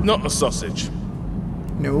Not a sausage.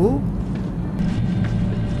 No.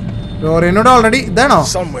 ഡോറിയനോട് already ഇതാണോ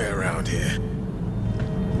Somewhere around here.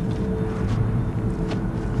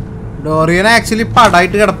 Dorian actually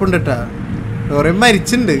പടായിട്ട് കിടപ്പുണ്ട് കേട്ടാ ഡോറിയൻ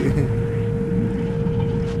മരിച്ചിട്ടുണ്ട്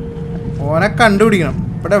ഓനെ കണ്ടുപിടിക്കണം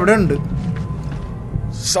ഇവിടെ എവിടെ ഉണ്ട്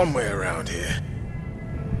Somewhere around here.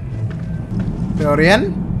 Dorian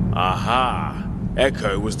Aha.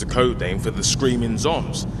 Echo was the code name for the screaming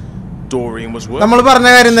zombies. Dorian was working. നമ്മൾ പറഞ്ഞ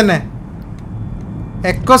കാര്യം തന്നെ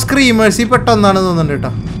എക്കോ സ്ക്രീമേഴ്സിൽ പെട്ടൊന്നാണ് തോന്നുന്നുണ്ട്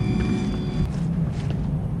കേട്ടോ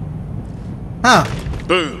ആ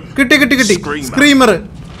കിട്ടി screamer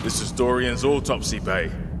This is Dorian's autopsy bay.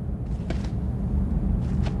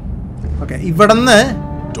 Okay ഇവിടുന്ന്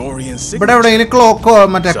Dorian's ഇവിടെ എവിടെയെങ്കിലും ക്ലോക്കോ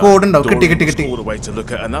മറ്റേ കോഡ് ഉണ്ടാവും കിട്ടി all the way to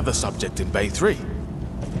look at another subject in bay 3.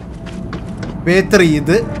 Bay 3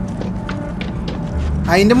 ഇത്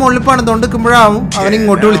അതിന്റെ മുകളിൽ പണിതുകൊണ്ട് നിൽക്കുമ്പോഴാവും അവൻ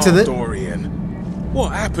ഇങ്ങോട്ട് വിളിച്ചത്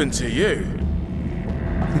What happened to you?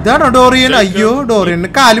 ഇതാണോ ഡോറിയൻ അയ്യോ ഡോറിയന്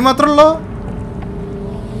കാല് മാത്രമുള്ളോ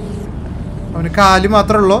അവന് കാല്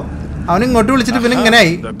മാത്രമുള്ളോ അവൻ ഇങ്ങോട്ട് വിളിച്ചിട്ട് പിന്നെ ഇങ്ങനെ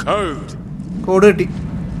ആയി കോഡ് കിട്ടി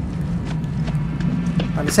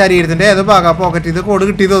അവന്റെ ശരീരത്തിന്റെ ഏതോ ഭാഗം പോക്കറ്റ് ചെയ്ത് കോഡ്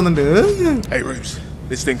കിട്ടി തോന്നുന്നുണ്ട് Hey Rubes,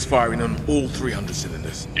 this thing's firing on all 300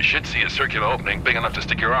 cylinders. You should see a circular opening big enough to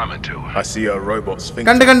stick your arm into. I see a robot's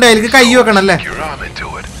finger. കണ്ട് അതിലേക്ക് കൈ വെക്കണല്ലേ Stick your arm into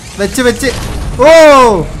it. വെച്ച് ഓ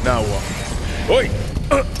Now what? Oi!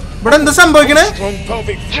 ഇവിടെ എന്താ സംഭവിക്കണേ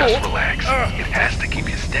Just relax. It has to keep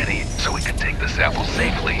you steady so we can take the sample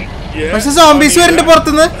safely. പക്ഷെ zombies വരുന്നുണ്ട്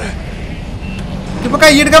പുറത്തുനിന്ന് ഇപ്പൊ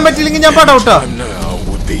കൈ എടുക്കാൻ പറ്റില്ലെങ്കിൽ ഞാൻ പടൗട്ടോ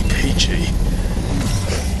would be peachy.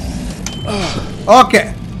 Okay.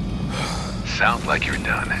 Sounds like you're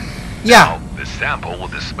done. Yeah. Now, the sample will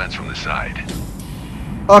dispense from the side.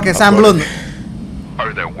 Okay, sample on.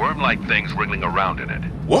 Are there worm-like things wriggling around in it?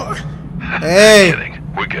 What? Hey. Kidding.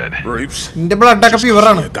 We're good. Rubes. The blood ഒക്കെ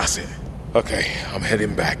പ്യുവറാണ്. That's it. Okay, I'm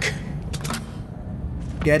heading back.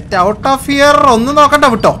 Get out of here. ഒന്ന് നോക്കണ്ട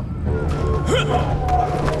വിട്ടോ.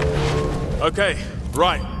 Okay,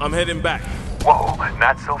 right. I'm heading back. Whoa,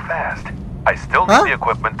 not so fast. I still need the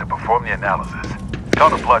equipment to perform the analysis. It's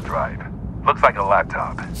on a blood drive. Looks like a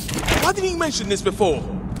laptop. Why didn't you mention this before?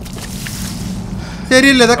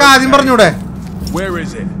 Where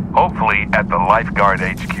is it? Hopefully at the lifeguard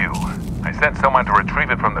HQ. I sent someone to retrieve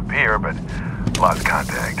it from the pier, but lost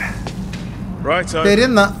contact. Right,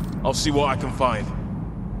 I'll see what I can find.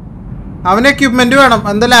 അവന് equipment വേണം.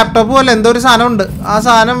 എന്താ laptop പോലെ എന്തോ ഒരു സാധനം ഉണ്ട്. ആ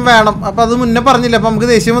സാധനം വേണം. അപ്പോൾ അത് മുന്നേ പറഞ്ഞില്ല. അപ്പോൾ നമുക്ക്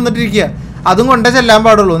ദേഷ്യം വന്നിട്ടിരിക്കുക. അതും കൊണ്ടേ ചെല്ലാൻ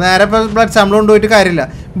പാടുള്ളൂ. നേരെ ഇപ്പോൾ ബ്ലഡ് സാമ്പിൾ കൊണ്ടുപോയിട്ട് കാര്യമില്ല.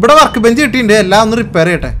 ഇവിടെ വർക്ക് ബെഞ്ച് കിട്ടിയിട്ടുണ്ട്. എല്ലാം ഒന്ന് റിപ്പയർ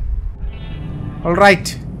ചെയ്യട്ടെ. All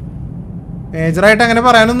right. മേജറായിട്ട് അങ്ങനെ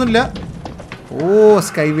പറയാനൊന്നുമില്ല. ഓ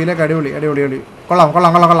സ്കൈ വീലൊക്കെ അടിപൊളി അടിപൊളി അടിപൊളി. കൊള്ളാം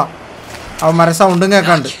കൊള്ളാം കൊള്ളാം കൊള്ളാം. അവന്മാരെ സൗണ്ടും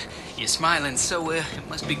കേൾക്കാണ്ട്.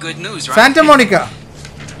 Santa Monica.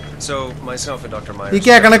 ഈ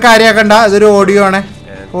കേൾക്കണ കാര്യമാക്കണ്ട. ഇതൊരു ഓഡിയോ ആണ്.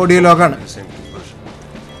 ഓഡിയോ ലോഗാണ്.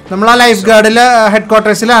 നമ്മൾ ആ ലൈഫ് ഗാർഡിലെ ഹെഡ്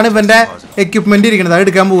ക്വാർട്ടേഴ്സിലാണ് ഇവന്റെ എക്യുപ്മെന്റ് ഇരിക്കുന്നത്. അത്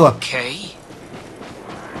എടുക്കാൻ പോവാ.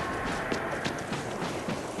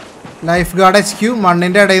 ലൈഫ് ഗാർഡ് HQ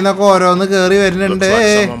മണ്ണിന്റെ ഇടയിൽ നിന്നൊക്കെ ഓരോന്ന് കേറി വരുന്നുണ്ട്.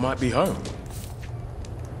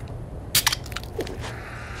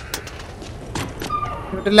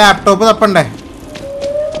 ലാപ്ടോപ്പ് തപ്പണ്ടേ?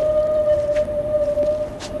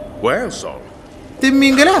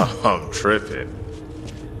 തിമ്മിങ്കലോ?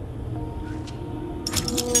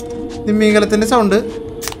 തിമ്മിങ്കലത്തിന്റെ സൗണ്ട്.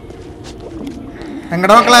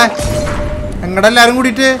 എങ്ങടാ മക്കളെ? എങ്ങടാ എല്ലാരും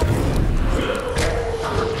കൂടിയിട്ട്?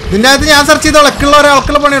 ഇതിന്റെ അകത്ത് ഞാൻ സെർച്ച് ചെയ്ത ഇളക്കുള്ള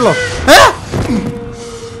ഒരാൾക്കുള്ള പണിയുള്ളൂ.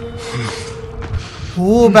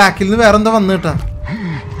 ഓ ബാക്കിൽ നിന്ന് വേറെന്താ വന്നു കേട്ടാ.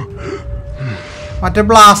 മറ്റേ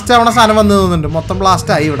ബ്ലാസ്റ്റ് ആവണ സാധനം വന്നു തോന്നുന്നുണ്ട്. മൊത്തം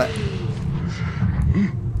ബ്ലാസ്റ്റ് ആയി ഇവിടെ.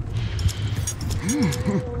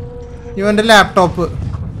 ഇവന്റെ ലാപ്ടോപ്പ്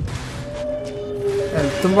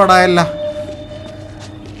ഹെൽത്തും പടായല്ല.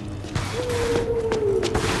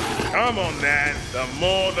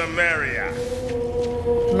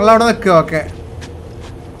 നിങ്ങളവിടെ നിൽക്കുക. Okay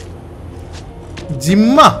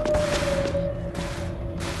ജിമ്മ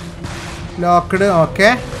locked. ഓക്കെ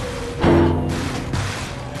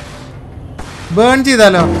ബേൺ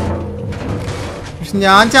ചെയ്താലോ? പക്ഷെ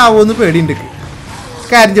ഞാൻ ചാവൂന്ന് പേടിയുണ്ട്.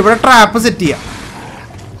 കാര്യം ഇവിടെ ട്രാപ്പ് സെറ്റ് ചെയ്യാം.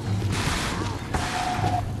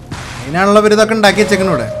 അതിനാണല്ലോ ഇവർ ഇതൊക്കെ ഉണ്ടാക്കി വെച്ചേക്കണ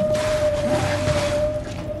ഇവിടെ.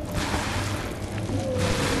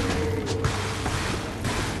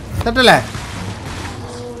 സെറ്റല്ലേ?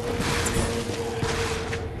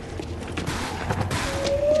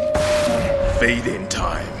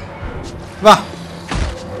 വാ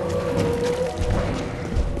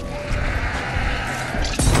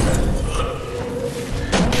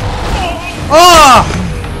ഓ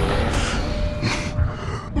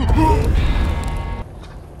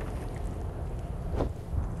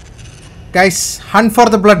guys hunt for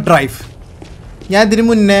the blood drive. ഞാൻ ഇതിന്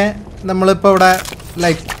മുന്നേ നമ്മളിപ്പോൾ ഇവിടെ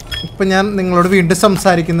ലൈക്ക് ഇപ്പം ഞാൻ നിങ്ങളോട് വീണ്ടും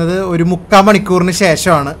സംസാരിക്കുന്നത് ഒരു 3/4 മണിക്കൂറിന്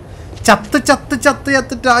ശേഷമാണ്.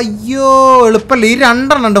 ചത്തിട്ട് അയ്യോ എളുപ്പമല്ല. ഈ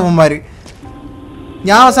 2 എണ്ണം ഉണ്ട് അവന്മാർ.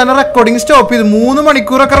 ഞാൻ അവസാനം റെക്കോർഡിങ് സ്റ്റോപ്പ് ചെയ്തു. 3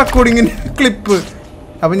 മണിക്കൂറൊക്കെ റെക്കോർഡിങ്ങിന് ക്ലിപ്പ്.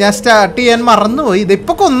 അപ്പോൾ ഞാൻ സ്റ്റാർട്ട് ചെയ്യാൻ മറന്നുപോയി.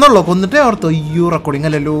 ഇതിപ്പോൾ കൊന്നിട്ടേ ഓർത്തു അയ്യോ റെക്കോർഡിങ്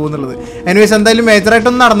അല്ലല്ലോ എന്നുള്ളത്. എനിവേസ് എന്തായാലും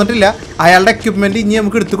മേജറായിട്ടൊന്നും നടന്നിട്ടില്ല. അയാളുടെ എക്യുപ്മെൻറ്റ് ഇനി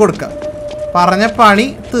നമുക്ക് എടുത്ത് കൊടുക്കാം. പറഞ്ഞ പണി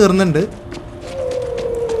തീർന്നുണ്ട്.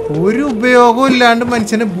 ഒരു ഉപയോഗവും ഇല്ലാണ്ട്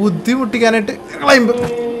മനുഷ്യനെ ബുദ്ധിമുട്ടിക്കാനായിട്ട് ക്ലൈംബ്.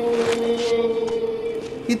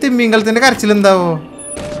 ഈ തിമ്മിങ്കലത്തിൻ്റെ കരച്ചിലെന്താവോ?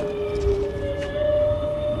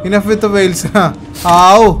 ഇനഫ് വിത്ത് വെയിൽസ്.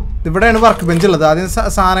 ആവോ ഇവിടെയാണ് വർക്ക് ബെഞ്ച് ഉള്ളത്. ആദ്യം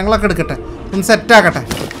സാധനങ്ങളൊക്കെ എടുക്കട്ടെ, ഒന്ന് സെറ്റ് ആക്കട്ടെ.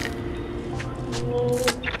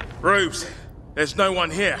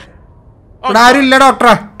 ഇവിടെ ആരും ഇല്ല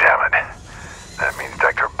ഡോക്ടറെ.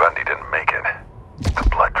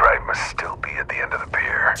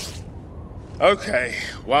 Okay,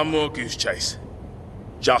 one more goose chase.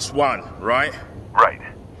 Just one, right? Right.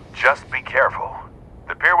 Just be careful.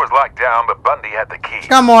 The pier was locked down, but Bundy had the key.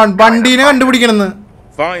 Come on, Bundyനെ കണ്ടുപിടിക്കണമെന്ന്.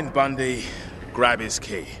 Find Bundy, grab his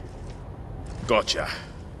key. Gotcha.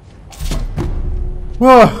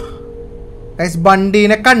 Oh guys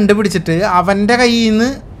ബണ്ടീനെ കണ്ടുപിടിച്ചിട്ട് അവൻ്റെ കയ്യിൽ നിന്ന്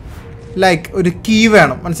like ഒരു key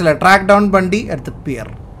വേണം. മനസ്സിലായി? Track down Bunty at the peer.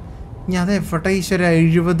 ഞാൻ അത് എവിടെ ഈശ്വര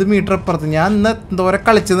 70 മീറ്റർ അപ്പുറത്ത്. ഞാൻ ഇന്ന് എന്തോരം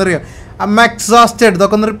കളിച്ചെന്നറിയാം. അമ്മ എക്സോസ്റ്റഡ്.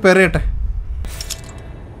 ഇതൊക്കെ ഒന്ന് റിപ്പയർ ചെയ്യട്ടെ.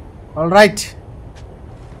 ഓൾ റൈറ്റ്,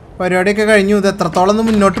 പരിപാടിയൊക്കെ കഴിഞ്ഞു. ഇത് എത്രത്തോളം ഒന്ന്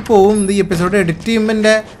മുന്നോട്ട് പോവും. ഇത് ഈ എപ്പിസോഡ് എഡിറ്റ് ചെയ്യുമ്പോൾ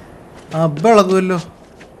എൻ്റെ ഇളകുമല്ലോ.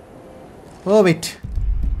 ഓ വെയിറ്റ്,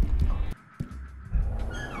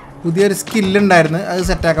 പുതിയൊരു സ്കില്ലുണ്ടായിരുന്നു, അത്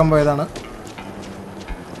സെറ്റാക്കാൻ പോയതാണ്.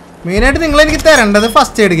 മെയിനായിട്ട് നിങ്ങളെനിക്ക് തരേണ്ടത്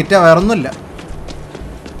ഫസ്റ്റ് എയ്ഡ് കിറ്റാണ്, വേറൊന്നുമില്ല.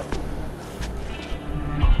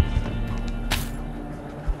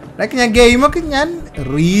 ലൈക്ക് ഞാൻ ഗെയിമൊക്കെ ഞാൻ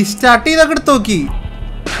റീസ്റ്റാർട്ട് ചെയ്തൊക്കെ എടുത്ത് നോക്കി,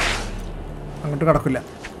 അങ്ങോട്ട് കിടക്കില്ല.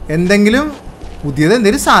 എന്തെങ്കിലും പുതിയത്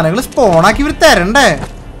എന്തെങ്കിലും സാധനങ്ങൾ സ്പോണാക്കി ഇവർ തരണ്ടേ?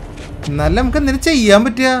 എന്നാലും നമുക്ക് എന്തെങ്കിലും ചെയ്യാൻ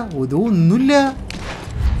പറ്റുക ഒന്നുമില്ല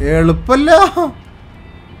എളുപ്പമല്ല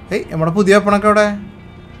ഏയ് നമ്മുടെ പുതിയ വെപ്പണൊക്കെ അവിടെ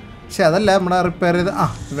പക്ഷെ അതല്ല നമ്മുടെ റിപ്പയർ ചെയ്ത്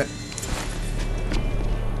ഇവൻ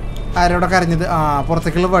ആരോടെ കരഞ്ഞത്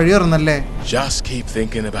പുറത്തേക്കുള്ള വഴി ഇറന്നല്ലേ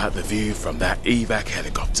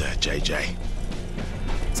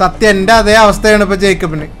സത്യം എൻ്റെ അതേ അവസ്ഥയാണ് ഇപ്പൊ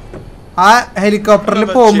ജേക്കബിന് ആ ഹെലികോപ്റ്ററിൽ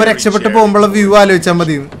പോകുമ്പോ രക്ഷപ്പെട്ട് പോകുമ്പോഴുള്ള വ്യൂ ആലോചിച്ചാൽ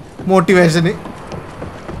മതി മോട്ടിവേഷന്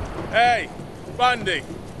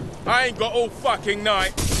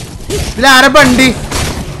ഇതിലാരെ ബണ്ടി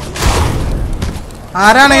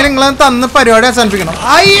ആരാണെങ്കിലും നിങ്ങൾ തന്ന് പരിപാടി അവസാനിപ്പിക്കണം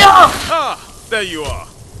അയ്യോ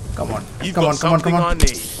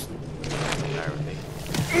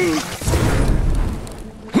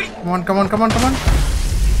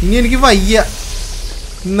ഇനി എനിക്ക് വയ്യ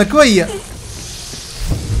ഇന്നക്ക് വയ്യ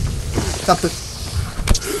ചത്ത്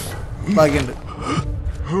ഭാഗ്യണ്ട്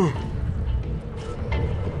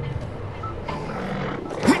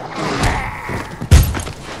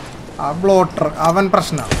ആ ബ്ലോട്ടർ അവൻ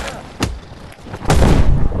പ്രശ്നമാണ്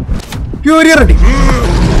പ്യൂരി റെഡി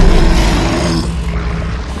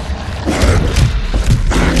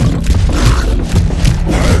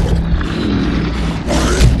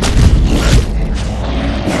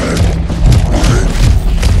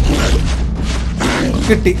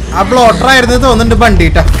കിട്ടി ആ ബ്ലോട്ടർ ആയിരുന്നു തോന്നുന്നുണ്ട്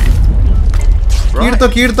ബണ്ടിട്ടാ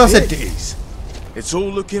കീഴ്ത്തോ സെറ്റ്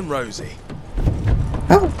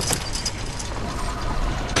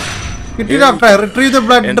കിട്ടി doctor retrieve the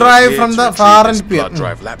blood drive from the far and peer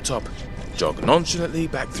jog nonchalantly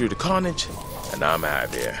back through the carnage and I'm out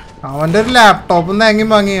of here അവന്റെ ഒരു ലാപ്ടോപ്പ്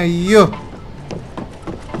വാങ്ങി അയ്യോ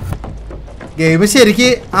ഗെയിം ശരിക്ക്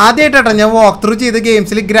ആദ്യമായിട്ടാ ഞാൻ വാക്ക് ത്രൂ ചെയ്ത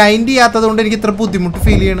ഗെയിംസിൽ ഗ്രൈൻഡ് ചെയ്യാത്തത് കൊണ്ട് എനിക്ക് ഇത്ര ബുദ്ധിമുട്ട്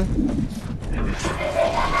ഫീൽ ചെയ്യണ്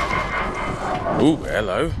Ooh,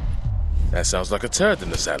 hello. That sounds like a turd in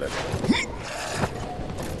the salad.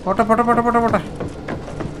 പോട്ടെ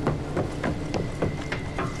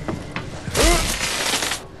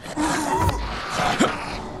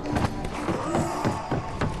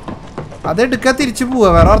അതെടുക്കാ തിരിച്ചു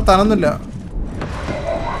പോവാ വേറെ വർത്താനൊന്നുമില്ല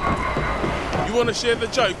You want to share the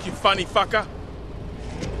joke, you funny fucker?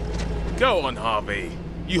 Go on, Harvey.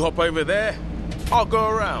 You hop over there. I'll go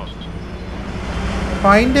around.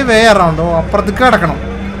 Find a way around. അപ്പുറത്തേക്ക് കിടക്കണം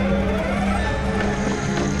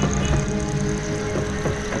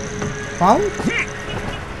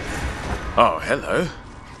Oh, hello.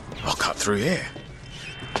 I'll cut through here.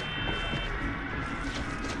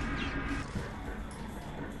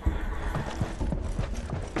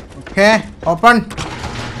 Okay, open.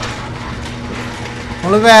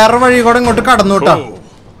 നമ്മൾ വേറെ വഴി കൂടെ ഇങ്ങോട്ട് കടന്നു കേട്ടോ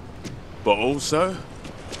But also,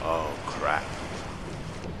 oh crap.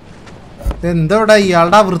 എന്താ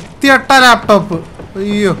ഇയാളുടെ വൃത്തിയട്ട ലാപ്ടോപ്പ്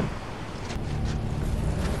അയ്യോ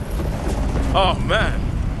Oh man.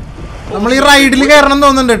 നമ്മൾ ഈ റൈഡിൽ കയറണം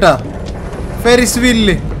തോന്നുന്നുണ്ട് കേട്ടോ ഫെറിസ്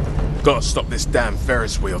വീലില് Gotta stop this damn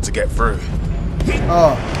Ferris wheel to get through.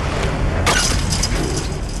 Oh.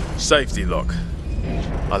 Safety lock.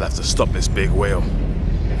 I'll have to stop this big wheel.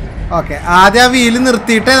 Okay, ആദ്യം ആ വീല്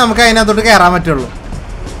നിർത്തിയിട്ടേ നമുക്ക് അതിനകത്തോട്ട് കയറാൻ പറ്റുള്ളൂ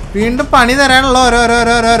വീണ്ടും പണി തരാനുള്ള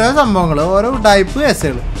ഓരോ സംഭവങ്ങൾ ഓരോ ടൈപ്പ്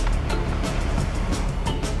കേസുകൾ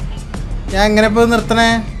ഞാൻ എങ്ങനെ പോയി നിർത്തണേ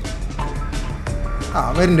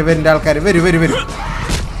വരുന്നുണ്ട് ആൾക്കാർ വരും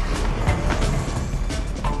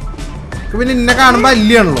പിന്നെ ഇന്നെ കാണുമ്പോ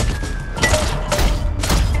അല്ലിയാണല്ലോ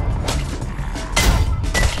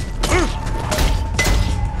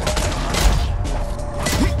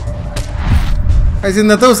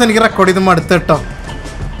ഇന്നത്തെ ദിവസം എനിക്ക് റെക്കോർഡ് ചെയ്ത് മടുത്തു കേട്ടോ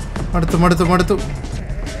മടുത്തു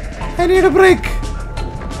I need a break.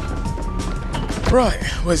 Right,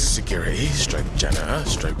 where's the security? Stroke janitor,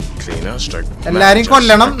 stroke cleaner, stroke എല്ലാരെയും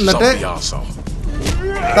കൊല്ലണം എന്നിട്ട്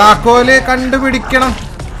താക്കോല് കണ്ടുപിടിക്കണം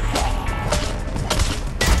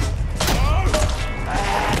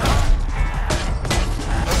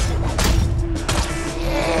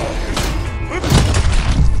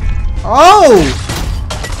Oh!